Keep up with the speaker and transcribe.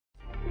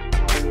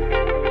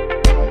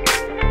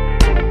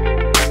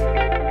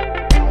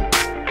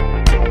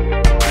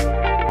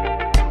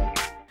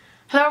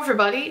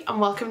everybody and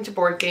welcome to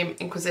Board Game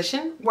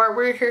Inquisition, where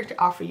we're here to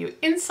offer you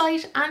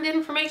insight and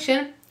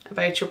information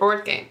about your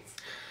board games.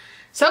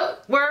 So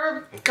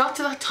we're got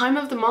to that time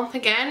of the month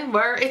again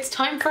where it's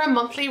time for a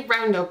monthly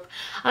roundup,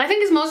 and I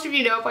think as most of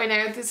you know by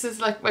now, this is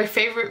like my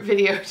favourite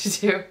video to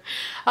do.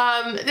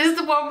 This is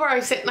the one where I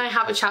sit and I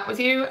have a chat with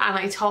you and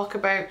I talk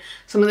about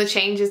some of the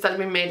changes that have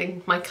been made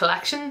in my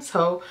collection.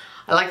 So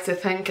I like to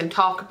think and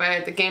talk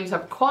about the games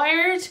I've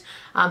acquired,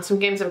 some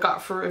games I've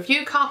got for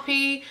review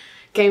copy,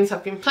 games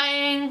I've been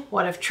playing,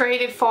 what I've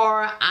traded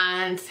for,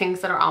 and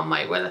things that are on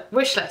my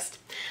wish list.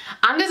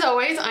 And as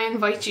always, I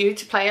invite you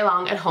to play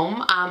along at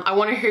home. I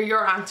want to hear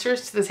your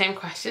answers to the same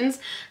questions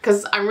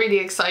because I'm really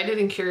excited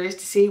and curious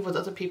to see what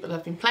other people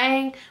have been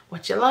playing,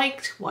 what you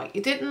liked, what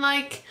you didn't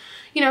like.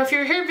 You know, if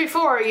you're here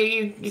before,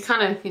 you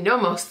kind of know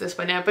most of this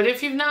by now, but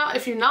if you've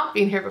not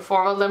been here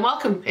before, well then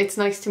welcome. It's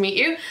nice to meet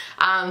you.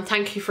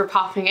 Thank you for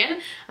popping in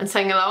and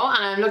saying hello,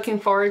 and I'm looking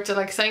forward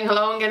to saying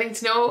hello and getting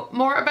to know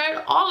more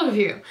about all of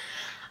you.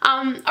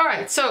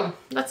 Alright, so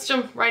let's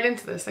jump right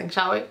into this thing,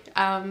 shall we?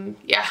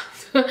 Yeah,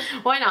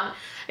 why not?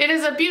 It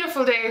is a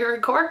beautiful day here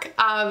in Cork.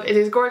 It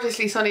is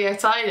gorgeously sunny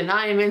outside and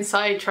I am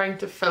inside trying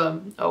to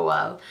film. Oh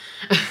well.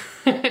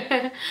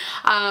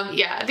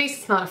 Yeah, at least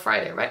it's not a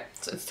Friday, right?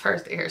 So it's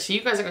Thursday here, so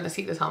you guys are going to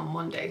see this on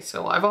Monday.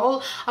 So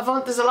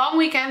there's a long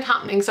weekend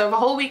happening, so I have a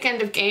whole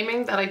weekend of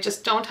gaming that I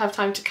just don't have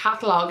time to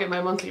catalogue in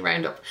my monthly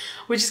roundup,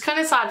 which is kind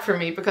of sad for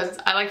me because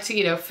I like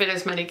to, fit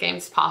as many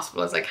games as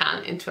possible as I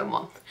can into a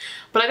month.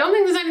 But I don't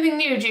think there's anything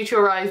new due to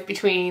arrive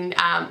between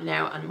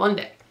now and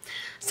Monday.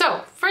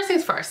 So first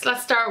things first,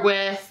 let's start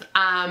with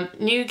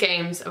new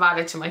games I've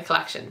added to my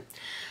collection.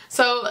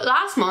 So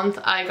last month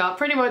I got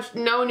pretty much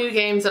no new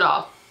games at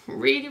all.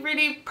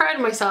 Really proud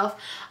of myself,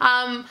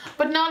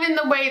 but not in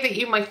the way that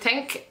you might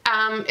think.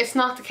 It's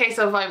not the case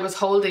of I was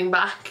holding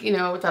back,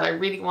 that I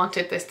really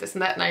wanted this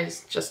and that, and I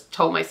just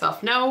told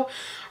myself no.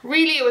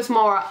 Really, it was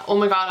more, oh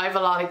my god, I have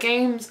a lot of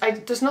games.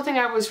 There's nothing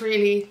I was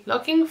really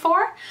looking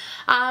for.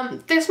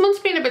 This month's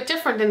been a bit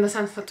different in the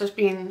sense that there's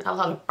been a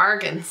lot of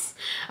bargains.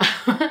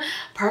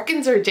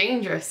 Bargains are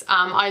dangerous.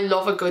 I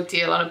love a good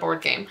deal on a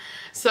board game.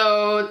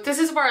 So this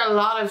is where a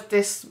lot of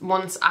this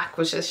month's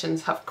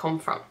acquisitions have come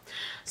from.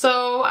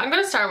 So I'm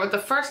going to start with the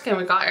first game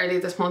we got earlier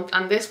this month,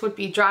 and this would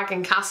be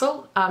Dragon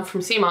Castle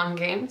from Simon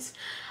Games.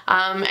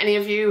 Any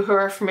of you who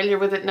are familiar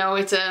with it know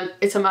it's a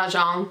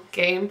mahjong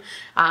game.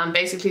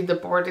 Basically the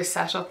board is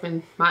set up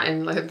in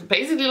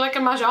basically like a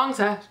mahjong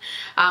set,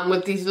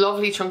 with these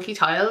lovely chunky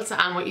tiles,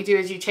 and what you do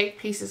is you take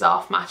pieces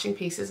off, matching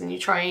pieces, and you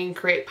try and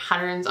create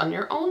patterns on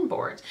your own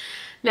board.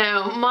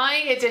 Now, my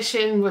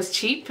edition was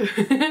cheap,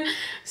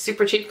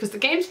 super cheap, because the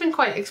game's been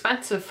quite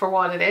expensive for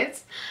what it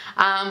is.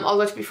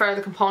 Although to be fair,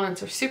 the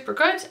components are super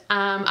good,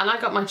 and I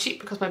got mine cheap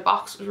because my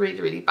box was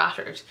really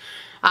battered.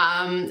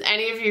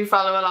 Any of you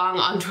follow along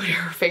on Twitter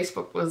or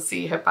Facebook will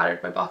see how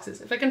battered my box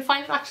is. If I can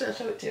find it, actually I'll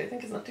show it to you. I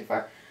think it's not too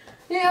far.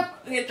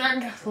 Yep, get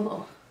Dragon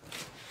Castle.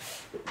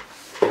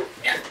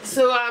 Yeah,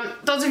 so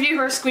those of you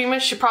who are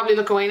squeamish should probably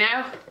look away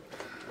now.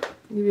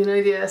 Give you an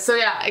idea. So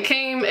yeah,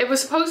 it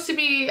was supposed to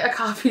be a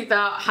copy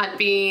that had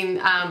been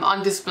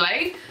on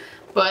display,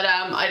 but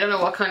I don't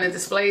know what kind of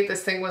display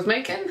this thing was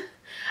making.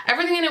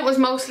 Everything in it was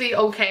mostly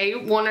okay.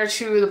 One or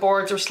two of the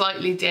boards were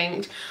slightly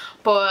dinged,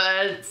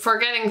 but for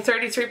getting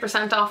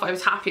 33% off, I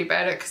was happy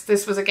about it because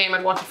this was a game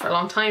I'd wanted for a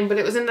long time, but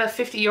it was in the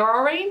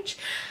 €50 range.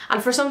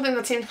 And for something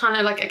that seemed kind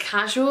of like a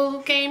casual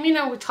game,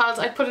 with tiles,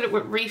 I'd put it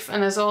with Reef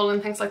and Azul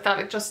and things like that.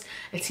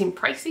 It seemed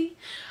pricey.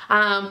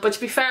 But to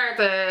be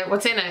fair,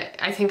 what's in it,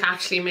 I think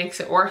actually makes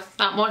it worth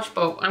that much,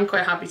 but I'm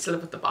quite happy to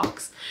live with the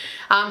box.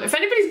 If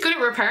anybody's good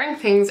at repairing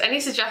things,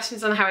 any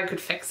suggestions on how I could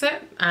fix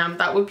it,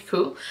 that would be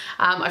cool.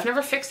 I've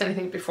never fixed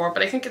anything before,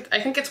 but I think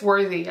it's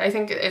worthy. I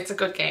think it's a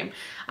good game.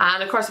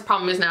 And of course the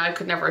problem is now I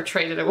could never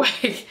trade it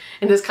away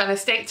in this kind of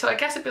state, so I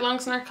guess it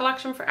belongs in our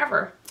collection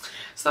forever.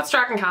 So that's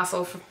Dragon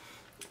Castle.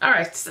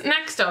 Alright,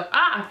 next up.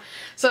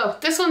 So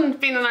this one's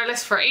been on our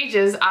list for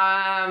ages.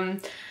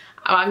 I'm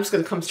just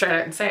going to come straight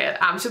out and say it.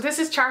 So this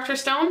is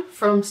Charterstone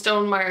from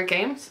Stonemaier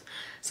Games.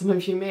 Some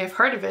of you may have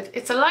heard of it.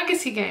 It's a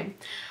legacy game.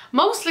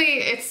 Mostly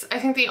it's, I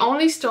think, the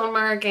only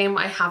Stonemaier game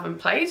I haven't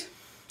played.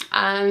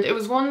 And it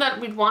was one that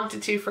we'd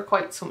wanted to for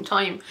quite some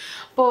time.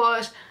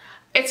 But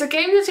it's a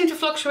game that seemed to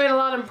fluctuate a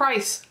lot in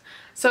price.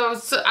 So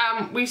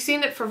we've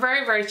seen it for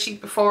very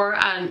cheap before,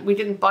 and we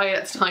didn't buy it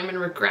at the time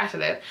and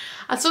regretted it.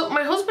 And so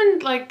my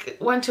husband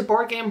went to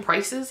Board Game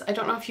Prices. I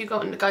don't know if you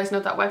guys know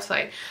that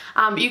website.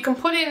 You can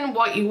put in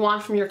what you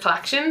want from your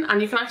collection,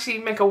 and you can actually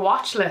make a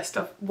watch list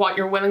of what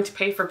you're willing to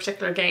pay for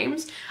particular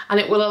games, and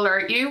it will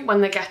alert you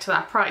when they get to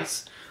that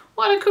price.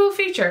 What a cool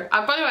feature.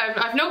 By the way,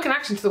 I have no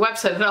connection to the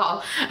website at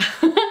all.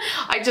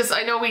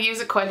 I know we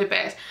use it quite a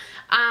bit.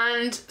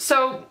 And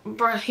so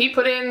my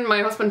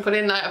husband put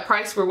in a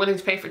price we're willing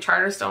to pay for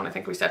Charterstone. I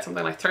think we said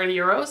something like 30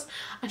 euros.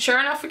 And sure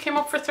enough, it came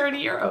up for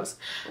 30 euros.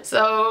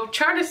 So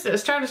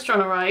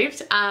Charterstone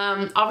arrived.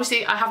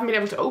 Obviously, I haven't been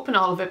able to open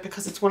all of it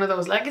because it's one of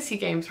those legacy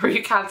games where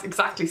you can't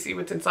exactly see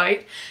what's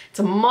inside. It's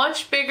a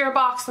much bigger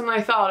box than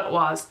I thought it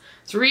was.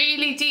 It's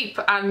really deep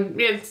and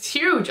it's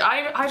huge.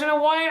 I don't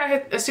know why I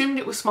had assumed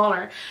it was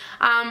smaller.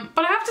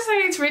 But I have to say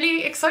it's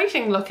really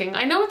exciting looking.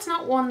 I know it's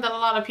not one that a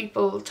lot of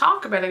people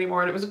talk about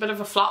anymore, and it was a bit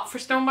of a flop for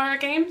Stonemaier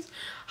Games.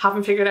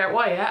 Haven't figured out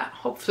why yet.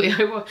 Hopefully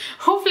I will.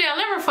 Hopefully I'll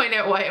never find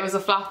out why it was a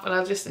flop and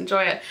I'll just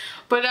enjoy it.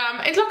 But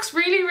it looks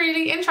really,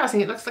 really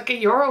interesting. It looks like a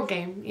Euro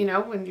game, you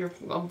know, when you're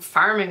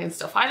farming and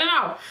stuff. I don't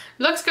know.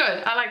 It looks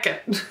good. I like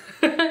it.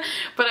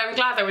 But I'm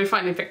glad that we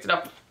finally picked it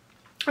up.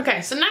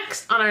 Okay, so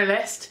next on our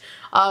list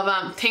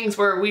of things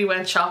where we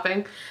went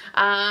shopping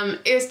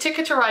is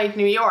Ticket to Ride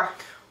New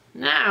York.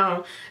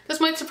 Now,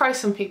 this might surprise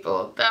some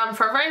people.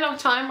 For a very long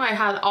time I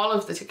had all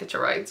of the Ticket to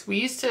Rides.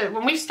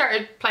 When we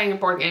started playing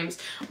board games,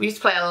 we used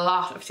to play a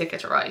lot of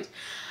Ticket to Ride.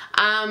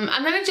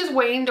 And then it just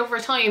waned over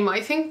time.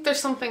 I think there's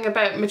something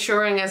about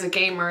maturing as a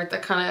gamer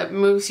that kind of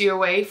moves you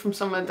away from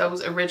some of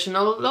those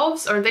original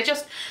loves, or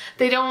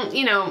they don't,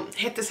 you know,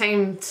 hit the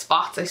same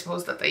spots, I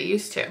suppose, that they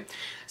used to.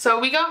 So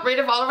we got rid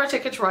of all of our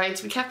Ticket to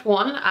Rides. We kept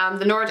one,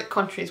 the Nordic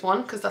countries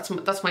one, because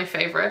that's my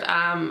favourite,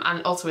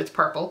 and also it's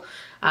purple.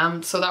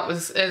 So that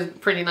was a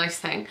pretty nice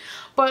thing.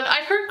 But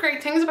I heard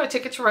great things about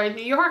Ticket to Ride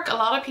New York. A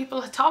lot of people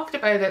had talked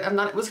about it and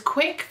that it was a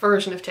quick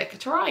version of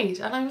Ticket to Ride.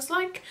 And I was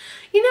like,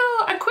 you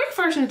know, a quick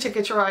version of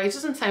Ticket to Ride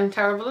doesn't sound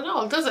terrible at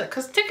all, does it?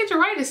 Because Ticket to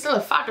Ride is still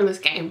a fabulous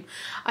game.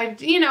 We're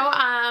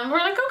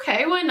like,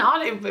 okay, why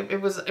not?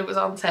 It was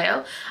on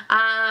sale.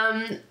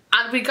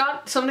 And we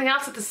got something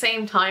else at the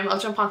same time. I'll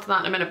jump onto that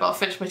in a minute, but I'll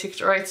finish my Ticket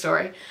to Ride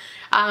story.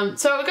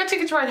 So we got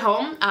Ticket to Ride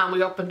home and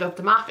we opened up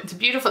the map. It's a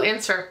beautiful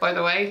insert, by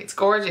the way. It's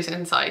gorgeous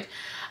inside.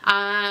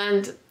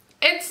 And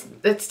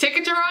it's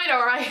Ticket to Ride,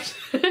 alright.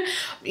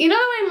 You know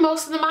the way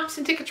most of the maps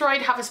in Ticket to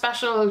Ride have a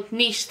special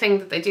niche thing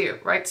that they do,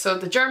 right? So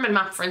the German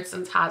map, for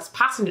instance, has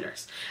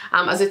passengers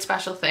as its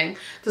special thing.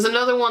 There's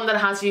another one that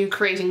has you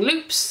creating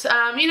loops.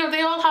 You know,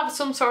 they all have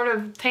some sort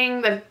of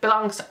thing that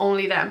belongs to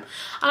only them.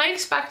 And I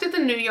expected the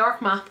New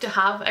York map to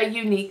have a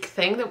unique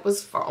thing that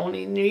was for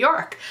only New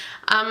York.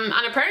 And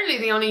apparently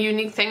the only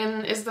unique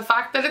thing is the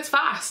fact that it's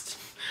fast.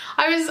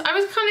 I was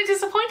kind of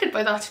disappointed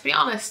by that, to be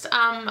honest.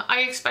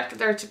 I expected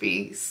there to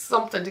be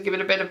something to give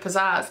it a bit of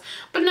pizzazz,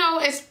 but no,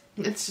 it's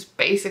just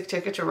basic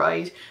Ticket to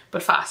Ride,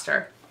 but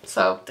faster.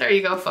 So there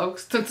you go,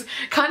 folks. That's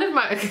kind of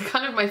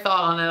my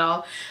thought on it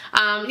all.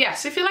 Yeah,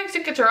 so if you like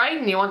Ticket to Ride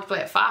and you want to play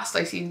it fast,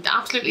 I see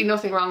absolutely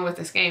nothing wrong with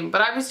this game, but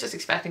I was just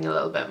expecting a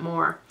little bit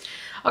more.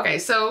 Okay,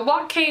 so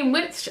what came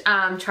with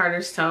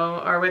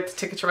Charterstone, or with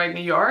Ticket to Ride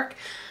New York,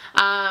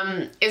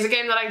 is a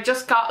game that I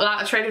just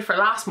got traded for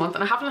last month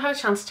and I haven't had a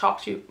chance to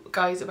talk to you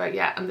guys about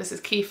yet, and this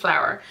is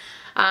Keyflower.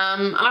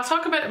 And I'll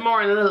talk about it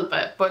more in a little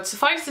bit, but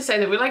suffice to say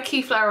that we like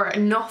Keyflower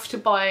enough to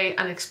buy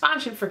an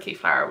expansion for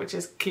Keyflower, which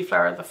is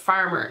Keyflower the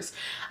Farmers.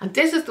 And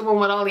this is the one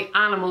with all the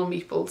animal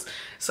meeples.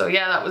 So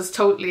yeah, that was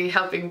totally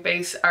helping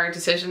base our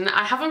decision.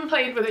 I haven't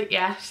played with it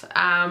yet,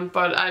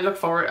 but I look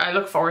forward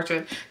to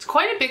it. It's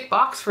quite a big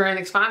box for an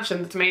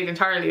expansion that's made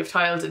entirely of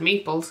tiles and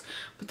meeples.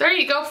 But there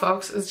you go,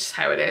 folks, it's just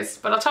how it is.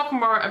 But I'll talk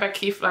more about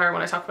Keyflower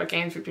when I talk about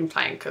games we've been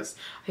playing, because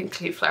I think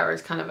Keyflower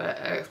is kind of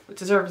it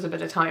deserves a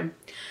bit of time.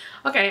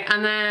 Okay,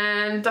 and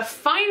then the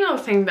final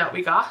thing that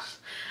we got,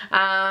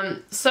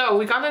 so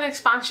we got an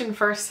expansion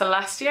for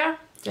Celestia.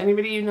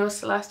 Anybody who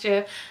knows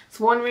Celestia? It's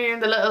one where you're in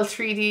the little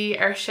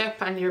 3D airship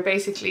and you're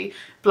basically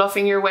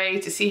bluffing your way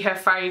to see how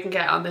far you can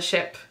get on the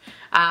ship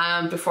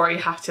before you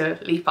have to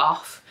leap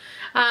off.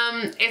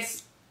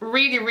 It's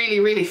really, really,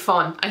 really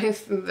fun. I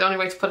think the only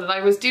way to put it.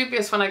 I was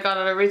dubious when I got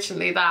it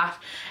originally that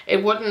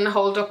it wouldn't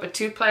hold up with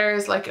 2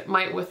 players like it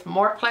might with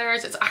more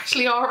players. It's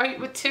actually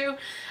alright with 2.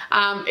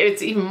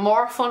 It's even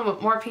more fun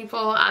with more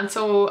people, and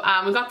so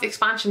we got the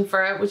expansion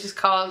for it, which is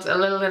called A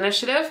Little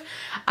Initiative,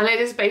 and it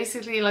is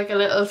basically like a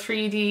little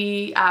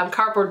 3D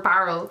cardboard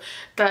barrel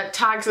that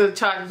tags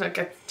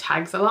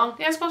along.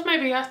 Yeah, I suppose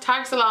maybe, yeah,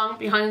 tags along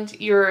behind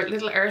your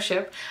little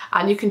airship,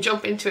 and you can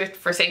jump into it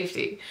for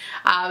safety.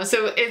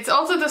 So it's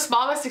also the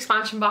smallest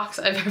expansion box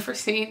I've ever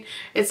seen.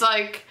 It's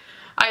like,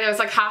 I know, it's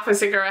like half a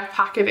cigarette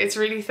packet. It's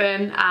really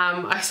thin. I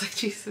was like,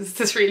 Jesus, is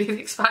this really the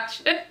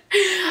expansion?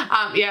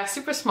 Yeah,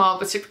 super small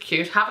but super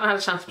cute. Haven't had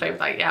a chance to play with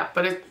that yet,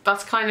 but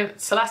that's kind of,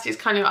 Celestia's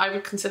kind of, I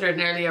would consider it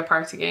nearly a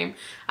party game,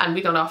 and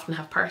we don't often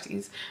have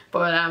parties,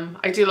 but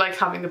I do like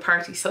having the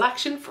party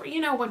selection for, you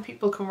know, when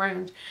people come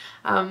round.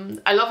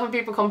 I love when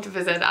people come to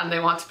visit and they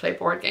want to play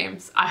board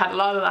games. I had a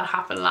lot of that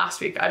happen last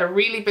week. I had a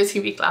really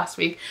busy week last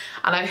week,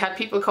 and I had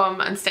people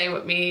come and stay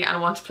with me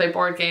and want to play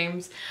board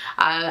games,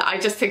 and I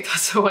just think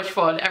that's so much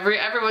fun.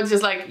 Everyone's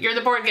just like, you're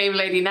the board game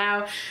lady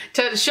now,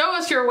 to show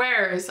us your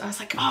wares. I was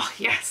like, oh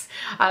yes.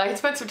 And I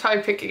spent some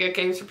time picking out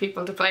games for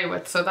people to play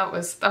with, so that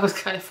was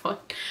kind of fun.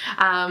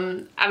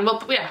 And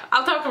yeah,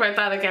 I'll talk about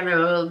that again in a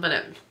little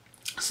minute.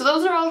 So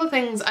those are all the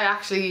things I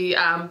actually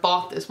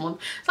bought this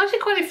month. It's actually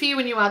quite a few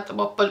when you add them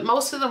up, but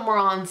most of them were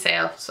on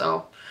sale,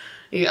 so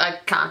I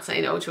can't say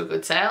no to a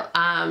good sale.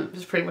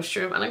 It's pretty much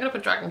true. And I'm gonna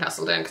put Dragon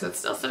Castle down because it's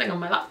still sitting on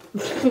my lap.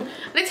 And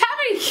it's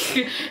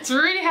heavy! It's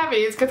really heavy.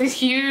 It's got these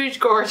huge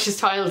gorgeous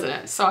tiles in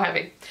it. It's so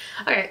heavy.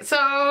 Okay,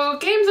 so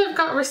games I've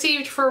got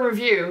received for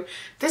review.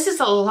 This is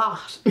a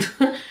lot,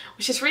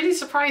 which is really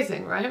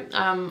surprising, right?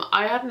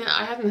 I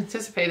hadn't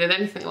anticipated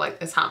anything like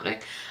this happening.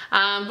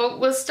 But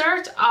we'll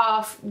start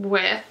off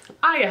with,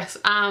 yes.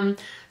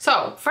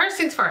 So first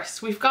things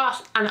first, we've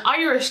got an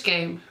Irish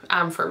game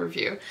for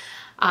review.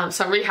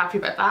 So I'm really happy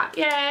about that.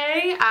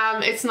 Yay!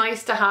 It's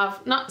nice to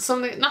have not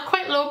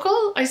quite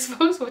local, I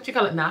suppose, what you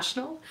call it,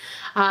 national.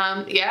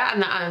 Yeah,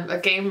 and a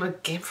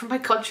game from my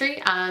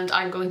country, and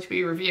I'm going to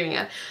be reviewing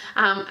it.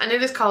 And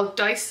it is called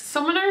Dice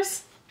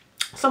Summoners.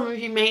 Some of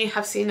you may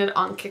have seen it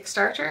on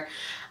Kickstarter,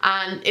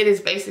 and it is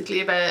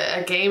basically about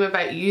a game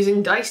about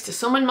using dice to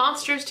summon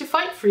monsters to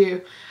fight for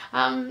you.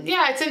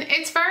 Yeah,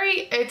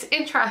 it's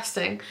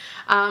interesting.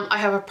 I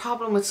have a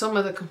problem with some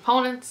of the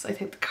components. I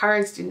think the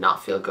cards do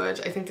not feel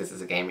good. I think this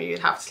is a game where you'd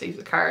have to sleeve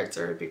the cards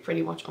or it'd be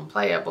pretty much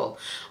unplayable.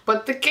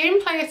 But the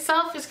gameplay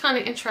itself is kind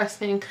of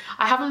interesting.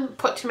 I haven't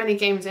put too many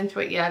games into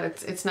it yet.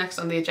 It's next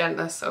on the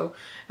agenda, so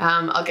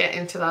I'll get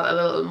into that a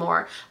little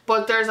more.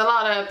 But there's a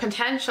lot of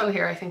potential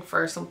here, I think,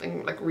 for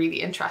something like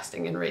really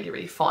interesting and really,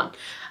 really fun.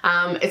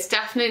 It's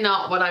definitely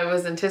not what I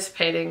was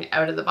anticipating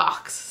out of the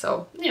box.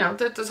 So, you know,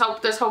 there's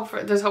hope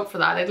for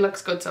that. It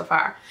looks good so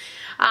far.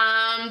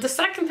 The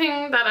second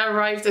thing that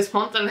arrived this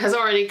month and has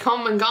already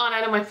come and gone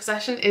out of my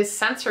possession is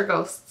Sensor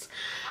Ghosts.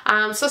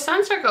 So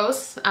Sensor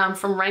Ghosts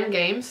from Ren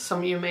Games, some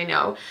of you may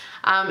know,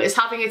 is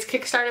having its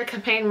Kickstarter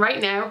campaign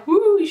right now.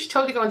 Woo! You should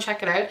totally go and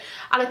check it out.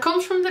 And it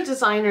comes from the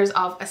designers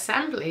of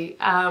Assembly,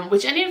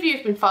 which any of you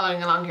who've been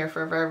following along here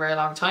for a very, very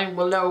long time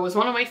will know was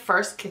one of my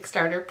first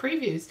Kickstarter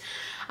previews.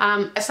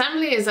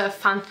 Assembly is a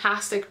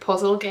fantastic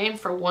puzzle game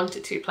for 1 to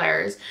 2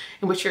 players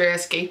in which you're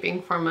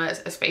escaping from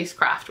a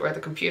spacecraft where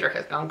the computer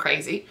has gone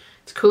crazy.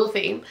 It's a cool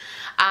theme,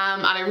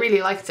 and I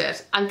really liked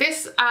it. And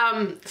this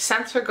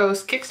Sensor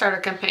Ghost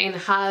Kickstarter campaign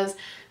has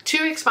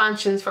 2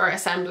 expansions for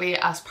Assembly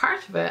as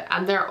part of it,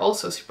 and they're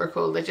also super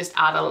cool. They just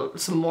add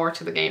some more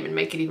to the game and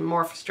make it even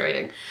more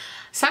frustrating.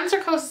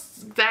 Sensor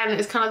Ghost then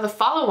is kind of the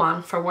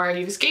follow-on for where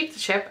you've escaped the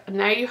ship and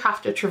now you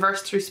have to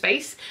traverse through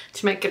space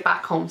to make it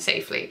back home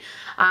safely.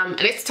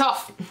 And it's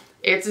tough.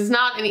 It is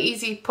not an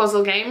easy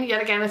puzzle game.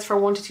 Yet again, it's for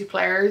 1 to 2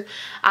 players.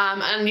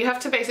 And you have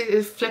to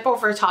basically flip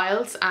over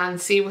tiles and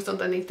see what's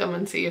underneath them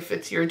and see if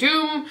it's your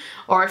doom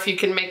or if you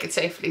can make it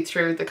safely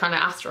through the kind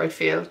of asteroid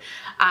field.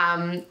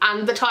 And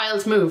the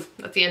tiles move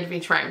at the end of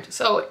each round.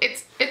 So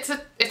it's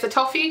a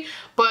toughie,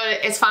 but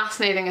it's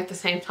fascinating at the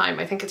same time.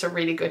 I think it's a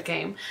really good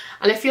game.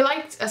 And if you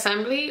liked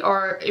Assembly,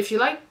 or if you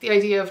like the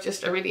idea of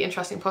just a really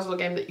interesting puzzle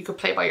game that you could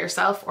play by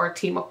yourself or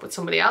team up with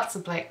somebody else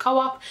and play it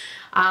co-op,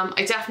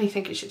 I definitely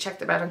think you should check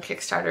them out on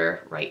Kickstarter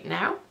right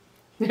now.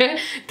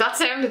 That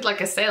sounded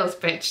like a sales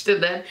pitch,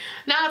 didn't it?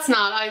 No, it's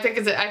not. I think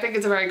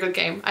it's a very good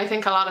game. I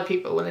think a lot of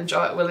people will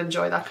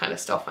enjoy that kind of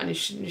stuff, and you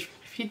should,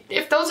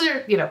 if those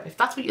are, you know, if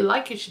that's what you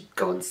like, you should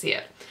go and see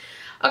it.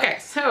 Okay,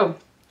 so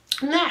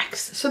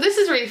next. So this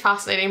is really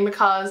fascinating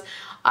because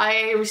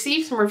I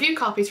received some review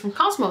copies from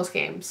Cosmos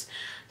Games.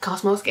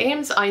 Cosmos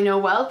Games I know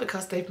well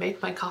because they've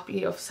made my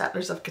copy of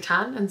Settlers of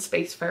Catan and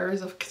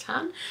Spacefarers of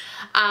Catan,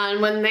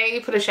 and when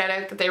they put a shout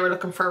out that they were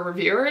looking for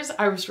reviewers,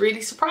 I was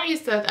really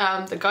surprised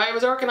that the guy who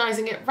was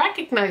organising it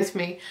recognised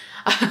me.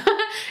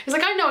 He's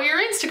like, I know your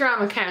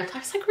Instagram account. I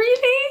was like,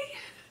 really?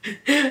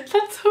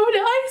 That's so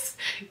nice.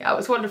 Yeah, it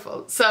was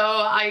wonderful. So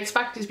I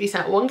expected to be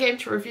sent 1 game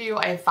to review.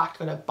 I in fact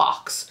got a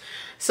box.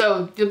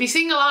 So you'll be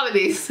seeing a lot of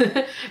these in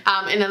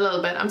a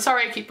little bit. I'm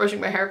sorry I keep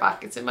brushing my hair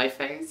back, it's in my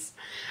face.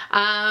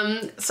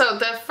 So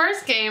the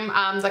first game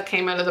that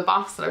came out of the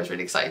box that I was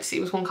really excited to see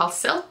was one called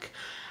Silk.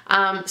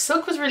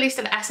 Silk was released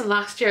at Essen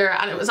last year,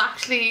 and it was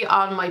actually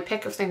on my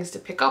pick of things to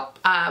pick up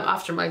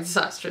after my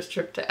disastrous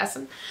trip to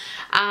Essen.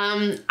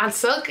 And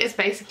Silk is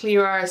basically,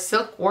 you're a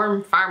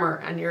silkworm farmer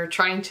and you're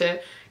trying to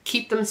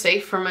keep them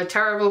safe from a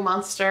terrible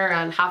monster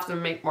and have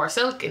them make more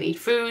silk and eat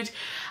food.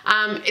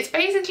 It's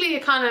basically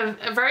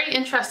a very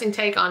interesting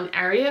take on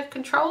area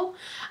control,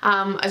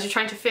 as you're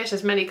trying to fit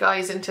as many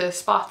guys into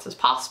spots as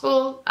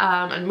possible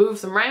and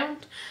move them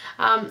around.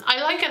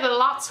 I like it a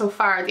lot so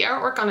far. The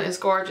artwork on it is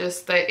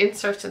gorgeous, the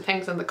inserts and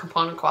things and the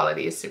component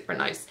quality is super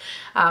nice.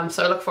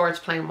 So I look forward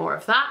to playing more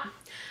of that.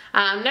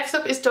 Next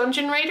up is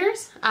Dungeon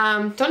Raiders.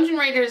 Dungeon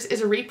Raiders is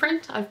a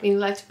reprint, I've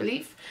been led to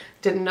believe.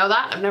 Didn't know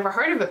that, I've never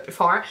heard of it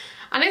before.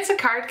 And it's a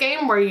card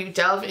game where you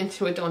delve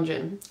into a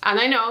dungeon. And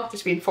I know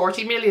there's been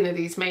 40 million of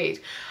these made,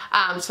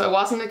 so I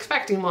wasn't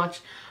expecting much.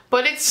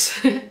 But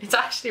it's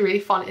actually really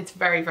fun. It's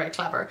very, very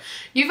clever.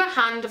 You have a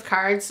hand of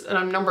cards and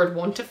I'm numbered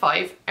 1 to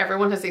 5.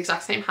 Everyone has the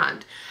exact same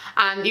hand.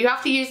 And you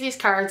have to use these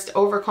cards to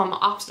overcome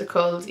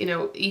obstacles, you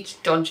know,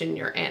 each dungeon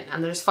you're in.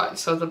 And there's 5,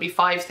 so there'll be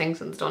 5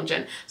 things in the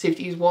dungeon. So you have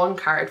to use 1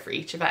 card for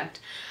each event.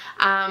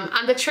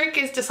 And the trick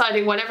is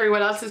deciding what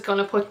everyone else is going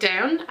to put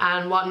down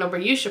and what number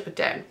you should put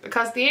down,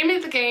 because the aim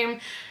of the game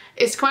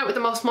is to come out with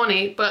the most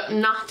money but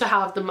not to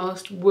have the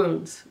most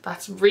wounds.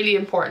 That's really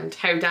important,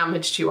 how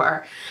damaged you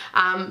are.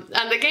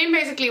 And the game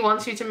basically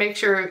wants you to make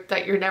sure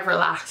that you're never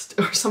last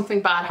or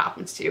something bad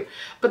happens to you.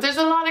 But there's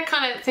a lot of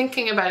kind of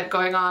thinking about it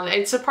going on.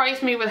 It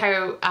surprised me with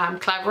how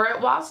clever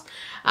it was.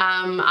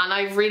 And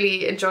I've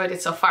really enjoyed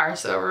it so far,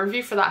 so a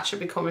review for that should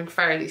be coming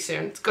fairly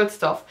soon. It's good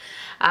stuff.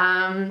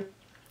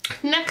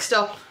 Next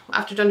up,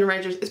 after Dungeon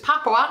Rangers, is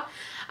Papua,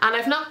 and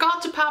I've not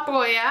got to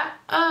Papua yet.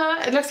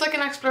 It looks like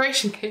an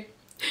exploration game.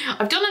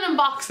 I've done an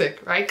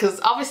unboxing, right? Because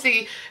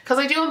obviously, because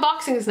I do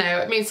unboxings now,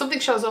 it means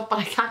something shows up but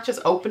I can't just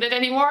open it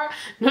anymore.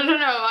 No.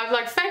 I'm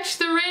like, fetch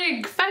the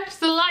rig, fetch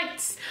the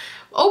lights,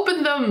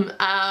 open them.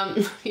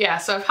 Yeah,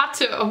 so I've had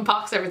to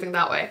unbox everything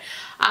that way.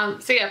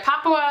 So yeah,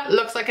 Papua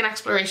looks like an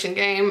exploration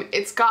game.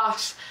 It's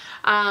got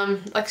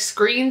like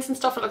screens and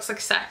stuff. It looks like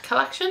a set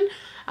collection.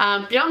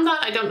 Beyond that,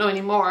 I don't know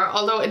anymore,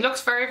 although it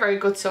looks very, very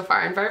good so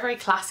far and very, very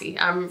classy.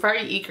 I'm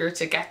very eager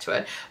to get to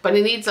it, but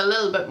it needs a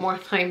little bit more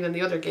time than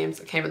the other games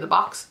that came in the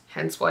box,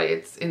 hence why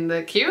it's in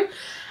the queue.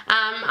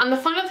 And the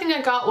final thing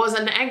I got was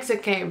an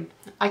exit game.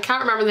 I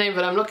can't remember the name,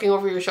 but I'm looking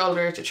over your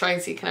shoulder to try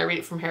and see, can I read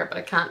it from here, but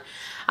I can't.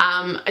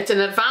 It's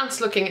an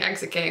advanced looking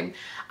exit game,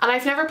 and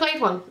I've never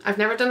played one. I've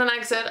never done an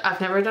exit,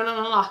 I've never done an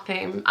unlock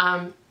game.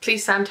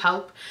 Please send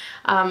help.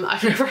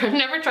 I've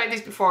never tried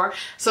these before,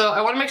 so I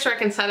want to make sure I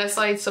can set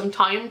aside some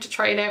time to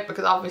try it out,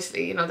 because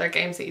obviously, you know, they're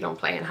games that you don't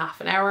play in half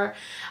an hour.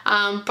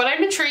 But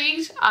I'm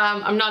intrigued.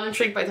 I'm not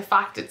intrigued by the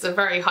fact it's a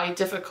very high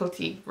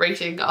difficulty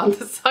rating on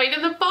the side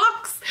of the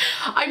box.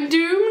 I'm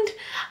doomed.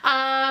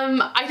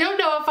 I don't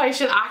know if I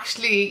should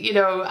actually, you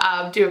know,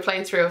 do a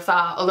playthrough of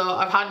that, although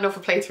I've had enough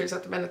of playthroughs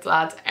at the minute,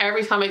 lads.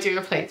 Every time I do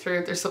a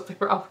playthrough, there's something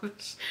wrong with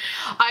it.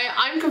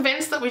 I'm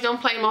convinced that we don't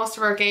play most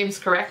of our games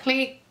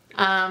correctly.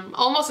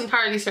 Almost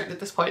entirely certain at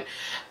this point,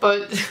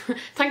 but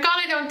thank God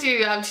I don't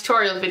do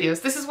tutorial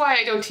videos. This is why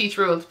I don't teach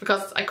rules,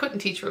 because I couldn't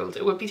teach rules,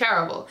 it would be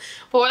terrible.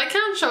 But what I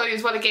can show you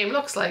is what a game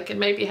looks like and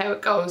maybe how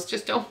it goes.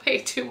 Just don't pay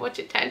too much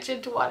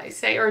attention to what I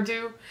say or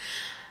do.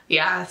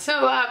 Yeah,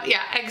 so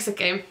yeah, exit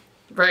game,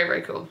 very,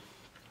 very cool.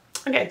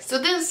 Okay, so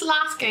this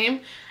last game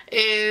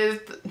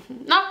is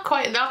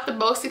not the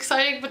most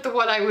exciting, but the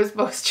one I was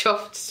most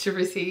chuffed to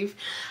receive.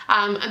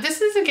 And this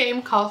is a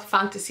game called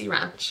Fantasy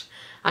Ranch.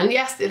 And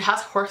yes, it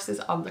has horses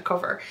on the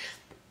cover.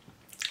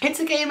 It's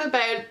a game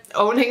about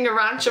owning a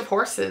ranch of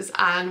horses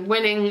and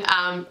winning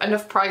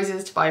enough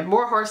prizes to buy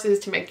more horses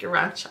to make your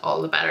ranch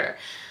all the better.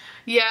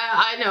 Yeah,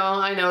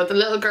 I know, the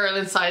little girl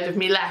inside of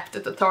me leapt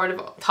at the thought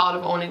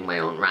of owning my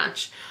own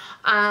ranch.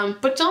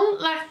 But don't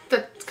let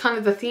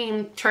the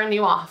theme turn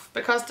you off,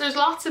 because there's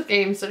lots of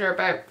games that are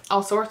about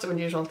all sorts of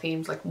unusual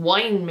themes, like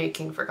wine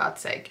making, for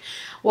God's sake.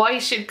 Why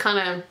should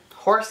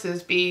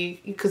horses be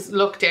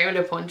looked down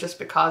upon just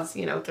because,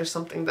 you know, there's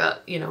something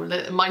that, you know,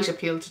 might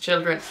appeal to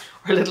children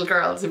or little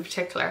girls in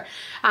particular.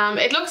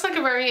 It looks like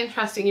a very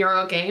interesting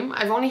Euro game.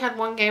 I've only had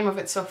one game of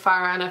it so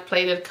far, and I've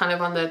played it kind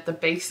of on the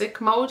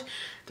basic mode.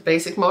 The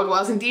basic mode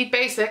was indeed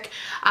basic,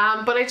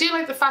 but I do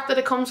like the fact that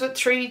it comes with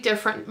 3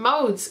 different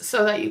modes,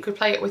 so that you could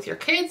play it with your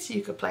kids,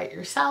 you could play it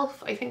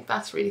yourself. I think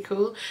that's really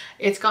cool.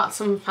 It's got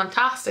some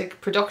fantastic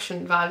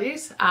production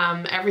values.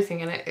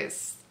 Everything in it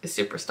is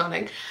super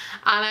stunning,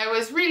 and I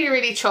was really,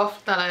 really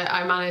chuffed that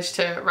I managed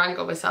to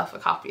wrangle myself a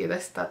copy of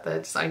this, that the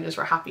designers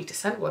were happy to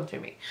send one to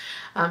me,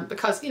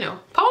 because, you know,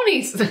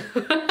 ponies.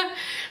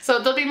 So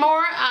there'll be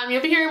more,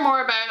 you'll be hearing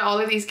more about all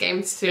of these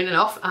games soon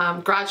enough,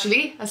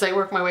 gradually, as I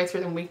work my way through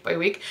them week by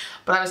week.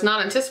 But I was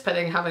not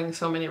anticipating having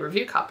so many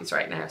review copies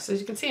right now, so as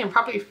you can see, I'm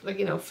probably, like,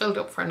 you know, filled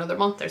up for another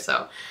month or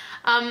so.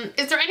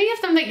 Is there any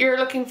of them that you're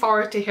looking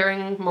forward to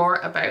hearing more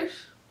about?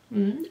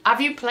 Have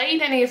you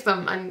played any of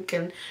them and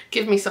can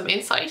give me some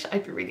insight?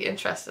 I'd be really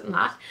interested in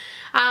that.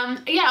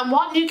 Yeah, and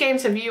what new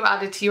games have you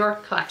added to your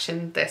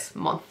collection this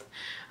month?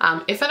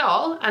 If at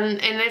all, and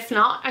if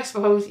not, I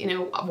suppose, you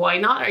know, why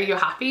not? Are you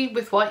happy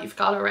with what you've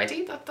got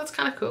already? That's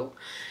kind of cool.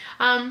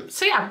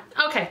 So yeah,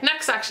 okay,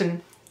 next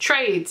section,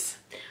 trades.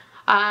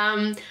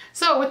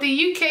 So with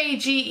the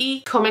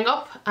UKGE coming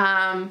up,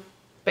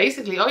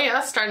 basically, oh yeah,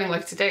 that's starting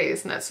like today,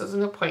 isn't it? So there's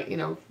no point, you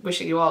know,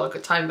 wishing you all a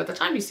good time. By the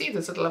time you see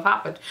this, it'll have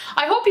happened.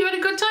 I hope you had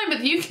a good time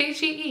at the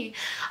UKGE.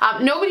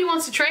 Nobody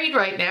wants to trade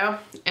right now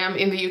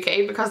in the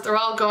UK, because they're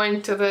all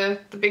going to the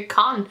big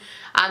con,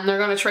 and they're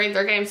going to trade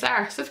their games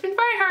there. So it's been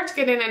very hard to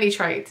get in any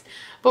trades.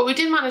 But we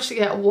did manage to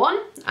get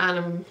one, and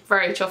I'm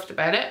very chuffed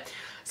about it.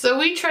 So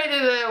we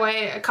traded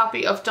away a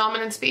copy of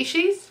Dominant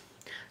Species.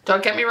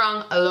 Don't get me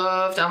wrong, I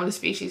love Dominant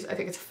Species. I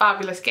think it's a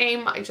fabulous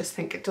game. I just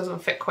think it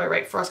doesn't fit quite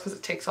right for us because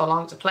it takes so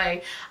long to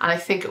play, and I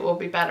think it will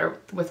be better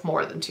with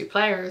more than 2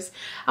 players.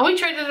 And we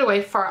traded it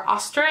away for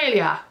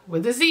Australia,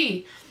 with a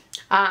Z.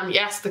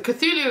 Yes, the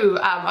Cthulhu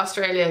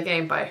Australia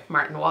game by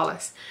Martin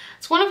Wallace.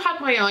 It's one I've had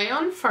my eye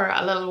on for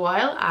a little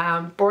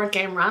while. Board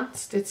Game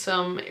Rants did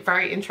some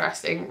very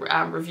interesting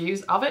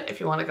reviews of it if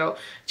you want to go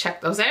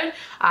check those out.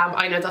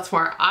 I know that's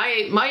where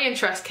my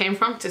interest came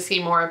from, to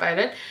see more about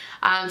it.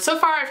 So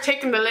far I've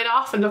taken the lid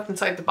off and looked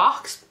inside the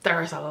box.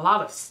 There's a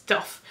lot of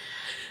stuff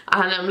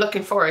and I'm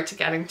looking forward to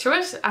getting to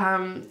it.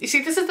 You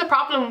see, this is the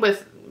problem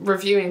with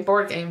reviewing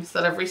board games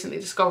that I've recently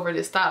discovered,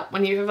 is that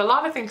when you have a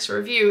lot of things to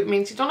review, it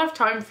means you don't have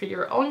time for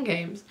your own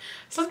games.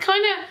 So it's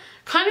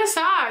kind of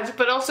sad,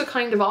 but also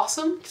kind of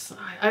awesome.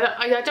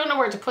 I don't know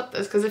where to put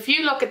this, because if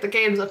you look at the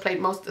games I've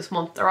played most this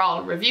month, they're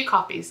all review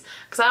copies,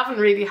 because I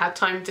haven't really had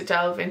time to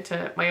delve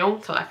into my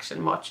own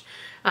collection much.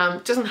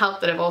 It doesn't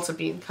help that I've also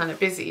been kind of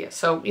busy,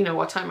 so you know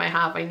what time I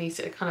have, I need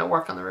to kind of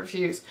work on the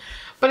reviews.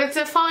 But it's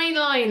a fine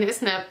line,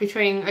 isn't it,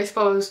 between, I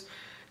suppose,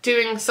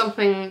 doing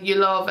something you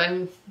love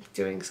and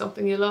doing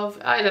something you love.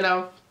 I don't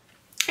know.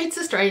 It's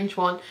a strange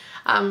one.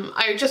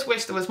 I just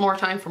wish there was more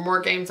time for more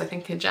games, I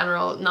think, in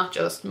general, not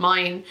just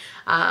mine.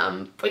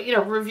 But you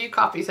know, review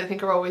copies I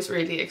think are always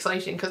really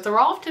exciting, because they're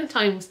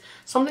oftentimes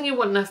something you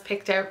wouldn't have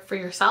picked out for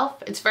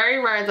yourself. It's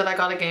very rare that I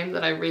got a game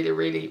that I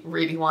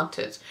really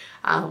wanted.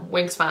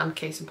 Wingspan,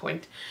 case in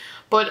point.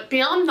 But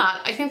beyond that,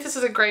 I think this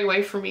is a great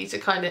way for me to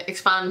kind of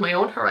expand my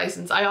own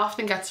horizons. I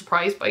often get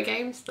surprised by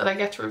games that I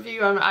get to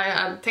review,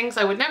 and things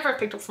I would never have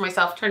picked up for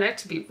myself turn out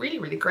to be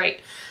really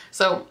great.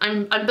 So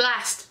I'm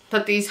blessed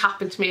that these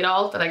happen to me at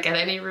all, that I get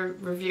any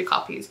review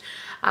copies.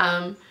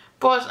 But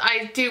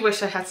I do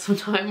wish I had some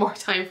more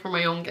time for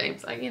my own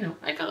games. I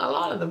got a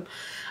lot of them.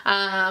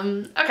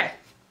 Okay.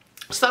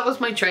 So that was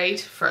my trade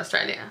for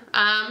Australia.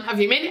 Have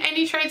you made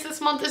any trades this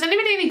month? Is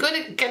anybody any good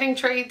at getting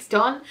trades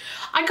done?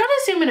 I gotta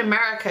assume in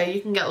America you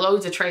can get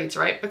loads of trades,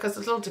 right? Because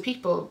there's loads of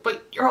people,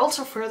 but you're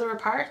also further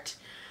apart.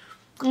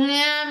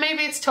 Yeah,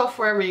 maybe it's tough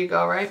wherever you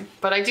go, right?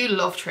 But I do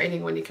love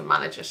trading when you can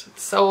manage it.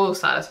 It's so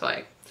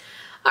satisfying.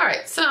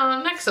 Alright,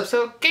 so next up,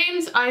 so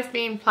games I've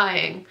been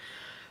playing.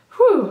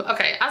 Whew,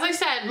 okay, as I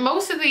said,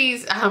 most of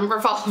these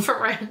revolve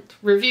around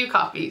review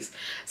copies.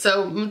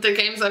 So the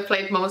games I've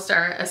played most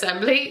are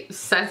Assembly,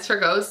 Sensor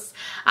Ghosts,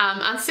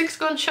 and Six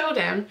Gun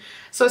Showdown.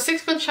 So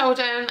Six Gun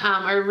Showdown,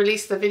 I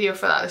released the video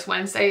for that this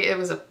Wednesday. It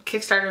was a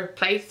Kickstarter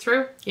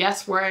playthrough,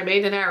 yes, where I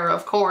made an error,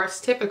 of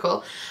course,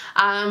 typical.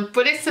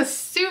 But it's a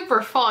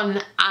super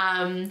fun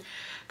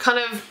kind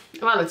of,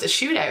 well, it's a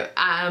shootout,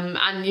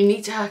 and you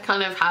need to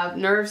kind of have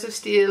nerves of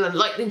steel and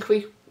lightning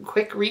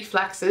quick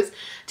reflexes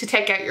to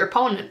take out your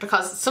opponent,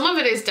 because some of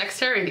it is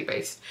dexterity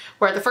based,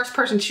 where the first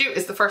person to shoot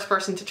is the first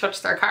person to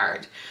touch their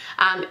card,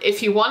 and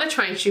if you want to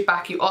try and shoot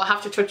back, you all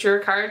have to touch your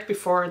card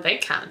before they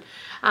can.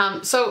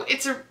 So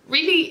it's a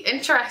really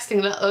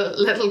interesting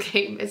little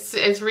game.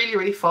 It's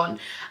really fun.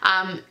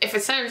 If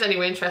it sounds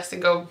anyway interesting,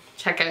 go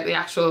check out the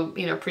actual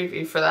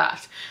preview for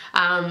that.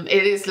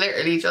 It is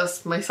literally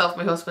just myself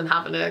and my husband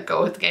having a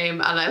go at the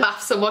game, and I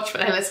laugh so much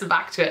when I listen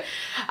back to it.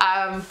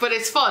 But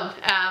it's fun,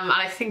 and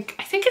I think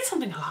it's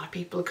something a lot of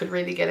people could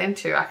really get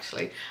into,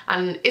 actually.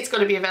 And it's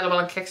going to be available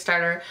on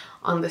Kickstarter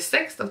on the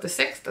 6th of the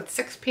 6th at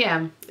 6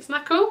 p.m. Isn't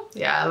that cool?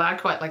 Yeah, I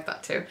quite like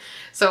that too.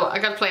 So I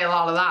got to play a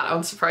lot of that,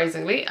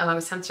 unsurprisingly, and I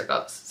was Sensor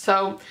Ghosts.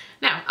 So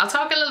now I'll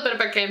talk a little bit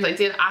about games I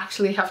did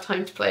actually have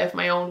time to play of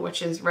my own,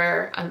 which is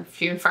rare and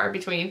few and far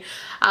between.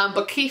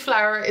 But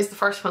Keyflower is the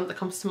first one that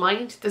comes to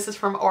mind. This is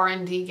from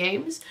R&D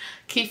Games.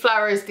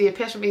 Keyflower is the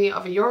epitome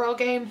of a Euro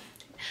game.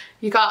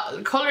 You got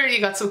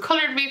some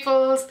coloured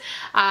meeples,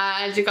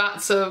 and you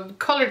got some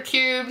coloured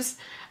cubes,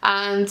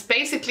 and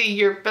basically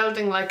you're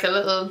building like a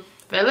little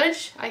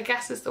village, I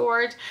guess is the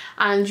word,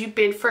 and you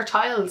bid for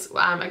tiles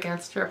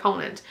against your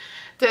opponent.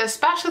 The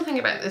special thing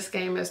about this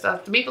game is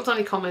that the meeples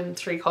only come in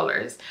 3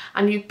 colours,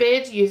 and you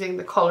bid using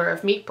the colour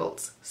of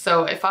meeples.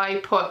 So if I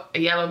put a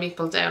yellow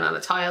meeple down on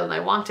a tile and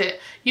I want it,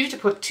 you have to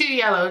put 2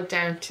 yellow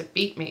down to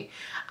beat me.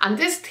 And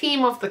this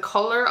theme of the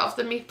colour of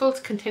the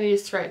meeples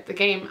continues throughout the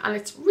game, and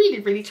it's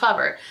really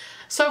clever.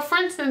 So for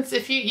instance,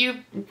 if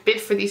you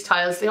bid for these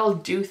tiles, they all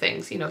do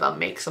things, they'll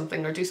make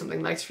something or do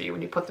something nice for you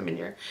when you put them in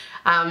your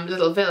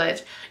little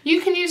village.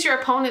 You can use your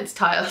opponent's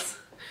tiles.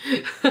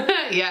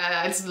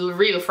 Yeah, it's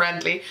real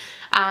friendly.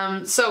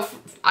 So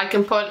I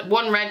can put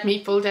 1 red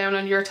meeple down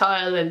on your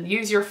tile and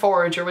use your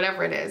forge or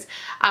whatever it is.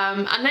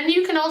 And then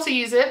you can also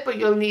use it, but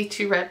you'll need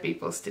 2 red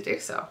meeples to do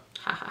so.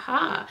 Ha ha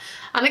ha.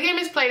 And the game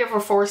is played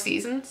over 4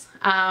 seasons.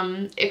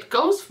 It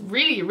goes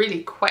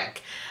really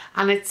quick,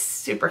 and it's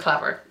super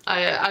clever.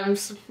 I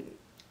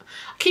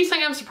keep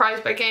saying I'm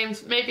surprised by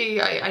games.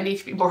 Maybe I need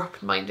to be more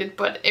open-minded,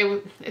 but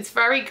it's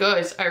very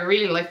good. I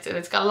really liked it.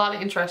 It's got a lot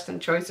of interesting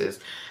choices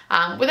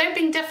without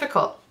being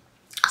difficult.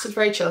 So it's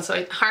very chill, so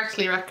I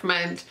heartily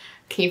recommend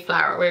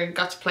Keyflower. We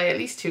got to play at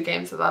least 2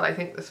 games of that, I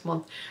think, this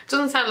month. It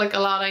doesn't sound like a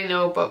lot, I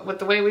know, but with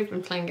the way we've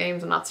been playing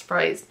games, I'm not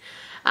surprised.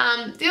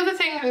 The other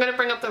thing I'm going to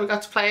bring up that we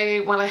got to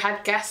play when I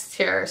had guests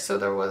here, so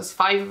there was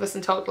 5 of us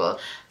in total,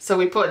 so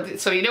we put,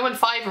 so you know when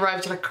 5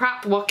 arrived, you're like,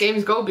 crap, what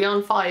games go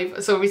beyond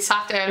 5? So we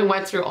sat down and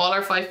went through all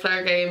our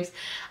 5-player games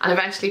and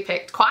eventually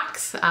picked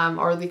Quacks,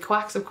 or the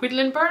Quacks of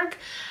Quedlinburg,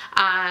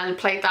 and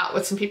played that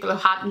with some people who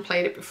hadn't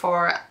played it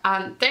before,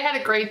 and they had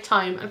a great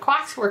time. And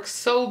Quacks works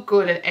so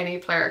good at any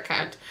player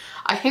count.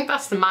 I think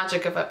that's the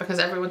magic of it, because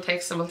everyone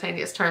takes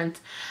simultaneous turns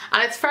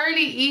and it's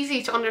fairly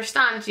easy to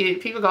understand.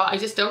 People go, I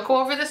just don't go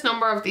over this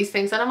number of these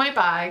things out of my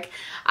bag,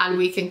 and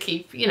we can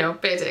keep, you know,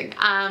 bidding.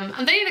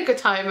 And they had a good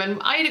time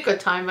and I had a good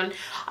time, and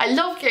I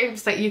love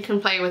games that you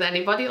can play with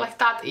anybody like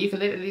that you can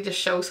literally just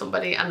show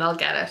somebody and they'll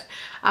get it.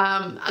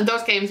 And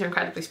those games are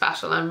incredibly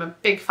special. I'm a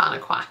big fan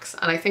of Quacks,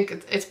 and I think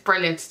it's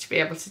brilliant to be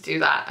able to do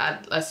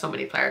that at so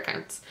many player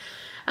counts.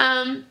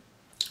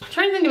 I'm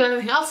trying to think of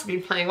anything else we've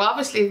been playing. Well,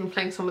 obviously we've been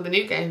playing some of the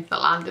new games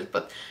that landed,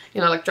 but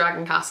you know, like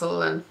Dragon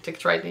Castle and Ticket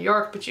to Ride New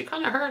York, but you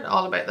kind of heard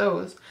all about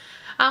those.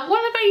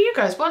 What about you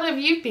guys? What have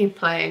you been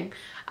playing?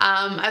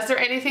 Is there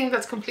anything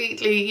that's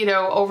completely, you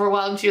know,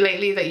 overwhelmed you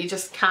lately that you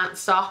just can't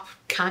stop,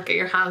 can't get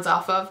your hands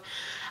off of?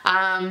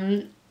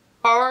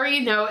 Or,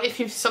 you know, if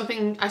you've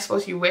something I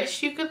suppose you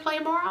wish you could play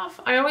more of?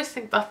 I always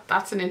think that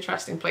that's an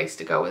interesting place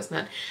to go, isn't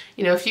it?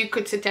 You know, if you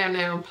could sit down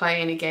now and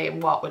play any game,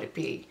 what would it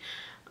be?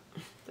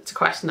 It's a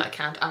question that I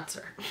can't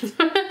answer.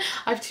 I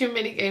have too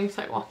many games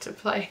I want to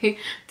play.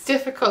 It's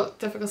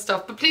difficult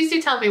stuff. But please do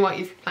tell me what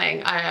you've been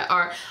playing,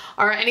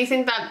 or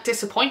anything that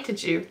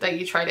disappointed you that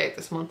you tried out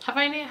this month. Have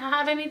I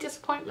had any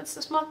disappointments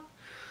this month?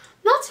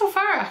 Not so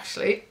far,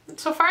 actually.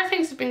 So far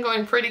things have been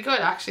going pretty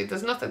good, actually.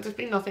 There's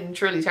been nothing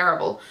truly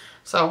terrible.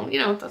 So, you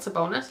know, that's a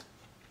bonus.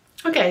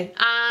 Okay,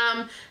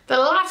 the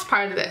last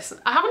part of this,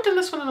 I haven't done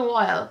this one in a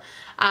while,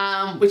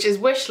 which is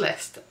wish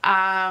list.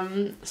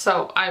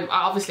 So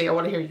obviously I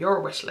want to hear your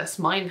wish list.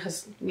 Mine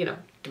has, you know,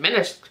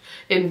 diminished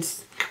in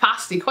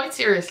capacity quite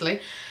seriously,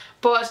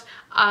 but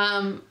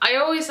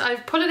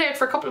I've put it out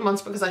for a couple of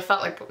months because I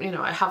felt like, you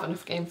know, I have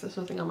enough games, there's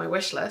nothing on my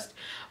wish list.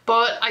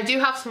 But I do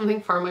have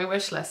something for my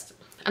wish list,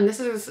 and this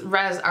is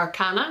Res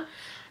Arcana.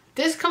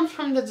 This comes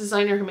from the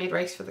designer who made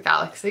Race for the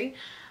Galaxy,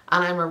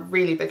 and I'm a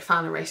really big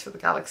fan of Race for the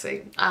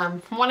Galaxy.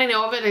 From what I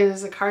know of it, it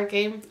is a card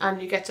game, and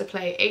you get to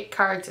play 8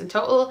 cards in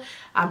total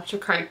to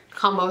kind of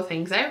combo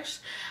things out.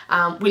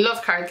 We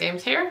love card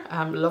games here.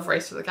 Love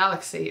Race for the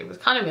Galaxy. It was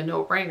kind of a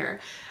no-brainer.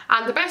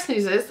 And the best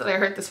news is that I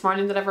heard this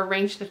morning that I've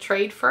arranged a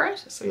trade for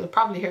it, so you'll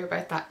probably hear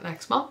about that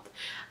next month.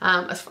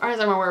 As far as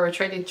I'm aware, we're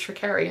trading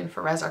Tricarion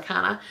for Res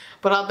Arcana,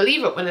 but I'll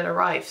believe it when it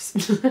arrives.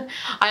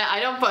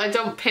 I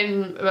don't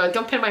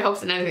pin my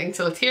hopes in anything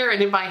till it's here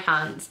and in my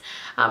hands.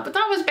 But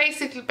that was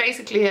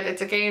basically it.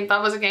 It's a game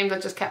that was a game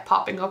that just kept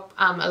popping up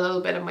a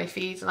little bit in my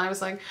feeds, and I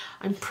was like,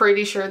 I'm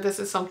pretty sure this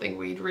is something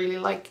we'd really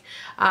like.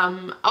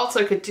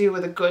 Also could do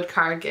with a good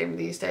card game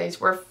these days.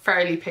 We're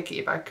fairly picky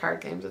about card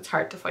games. It's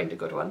hard to find a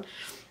good one.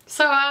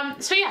 So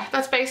yeah,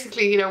 that's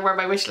basically, you know, where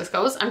my wish list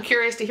goes. I'm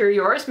curious to hear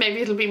yours. Maybe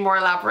it'll be more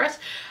elaborate.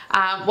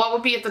 What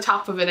would be at the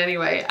top of it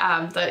anyway?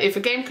 That if a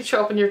game could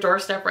show up on your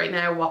doorstep right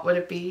now, what would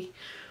it be?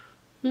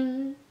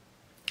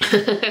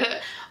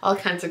 All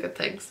kinds of good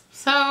things.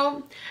 So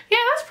yeah,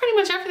 that's pretty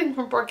much everything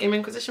from Board Game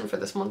Inquisition for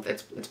this month.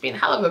 It's been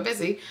hell of a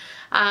busy.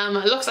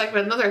 It looks like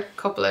another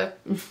couple of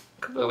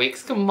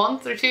weeks, a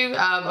month or two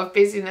of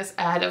busyness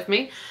ahead of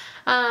me.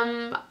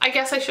 I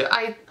guess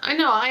I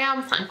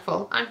am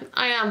thankful.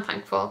 I am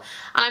thankful.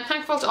 And I'm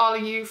thankful to all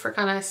of you for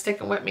kind of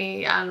sticking with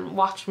me and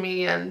watching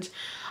me, and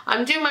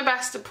I'm doing my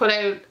best to put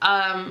out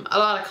a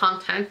lot of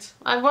content.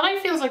 And what I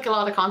feel is like a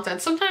lot of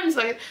content. Sometimes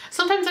I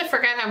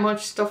forget how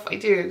much stuff I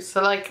do.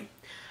 So like,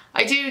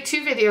 I do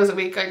 2 videos a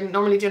week. I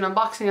normally do an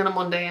unboxing on a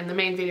Monday and the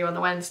main video on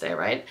the Wednesday,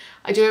 right?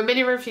 I do a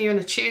mini review on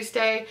a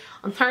Tuesday.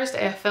 On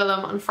Thursday I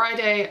film. On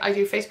Friday I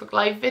do Facebook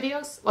Live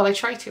videos. Well, I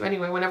try to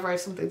anyway, whenever I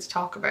have something to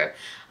talk about.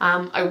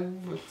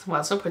 Well,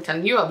 it's no point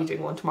telling you I'll be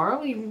doing one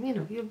tomorrow. You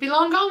know, you'll be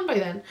long gone by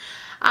then.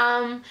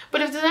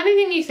 But if there's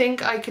anything you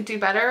think I could do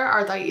better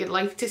or that you'd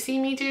like to see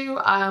me do,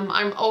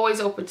 I'm always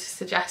open to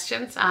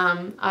suggestions.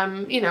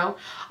 You know,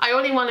 I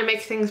only want to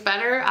make things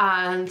better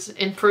and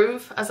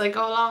improve as I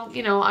go along.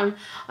 You know, I'm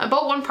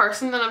about one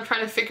person and I'm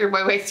trying to figure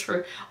my way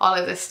through all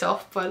of this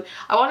stuff, but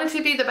I want it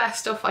to be the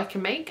best stuff I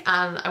can make,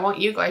 and I want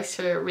you guys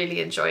to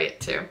really enjoy it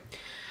too.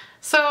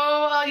 So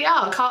yeah,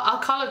 I'll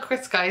call it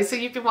quits, guys. So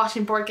you've been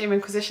watching Board Game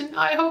Inquisition.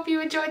 I hope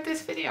you enjoyed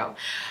this video.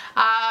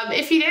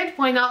 If you did,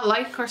 why not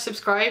like or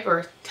subscribe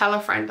or tell a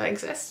friend I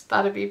exist?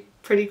 That'd be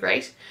pretty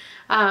great.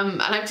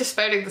 And I'm just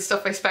spouting the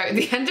stuff I spout at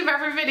the end of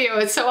every video.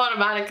 It's so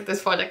automatic at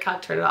this point I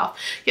can't turn it off.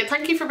 Yeah,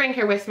 thank you for being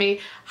here with me.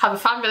 Have a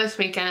fabulous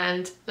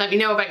weekend. Let me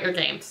know about your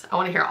games. I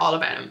want to hear all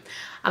about them.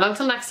 And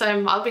until next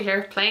time, I'll be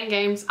here playing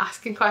games,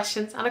 asking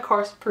questions, and of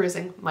course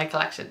perusing my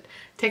collection.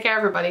 Take care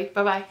everybody.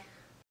 Bye bye.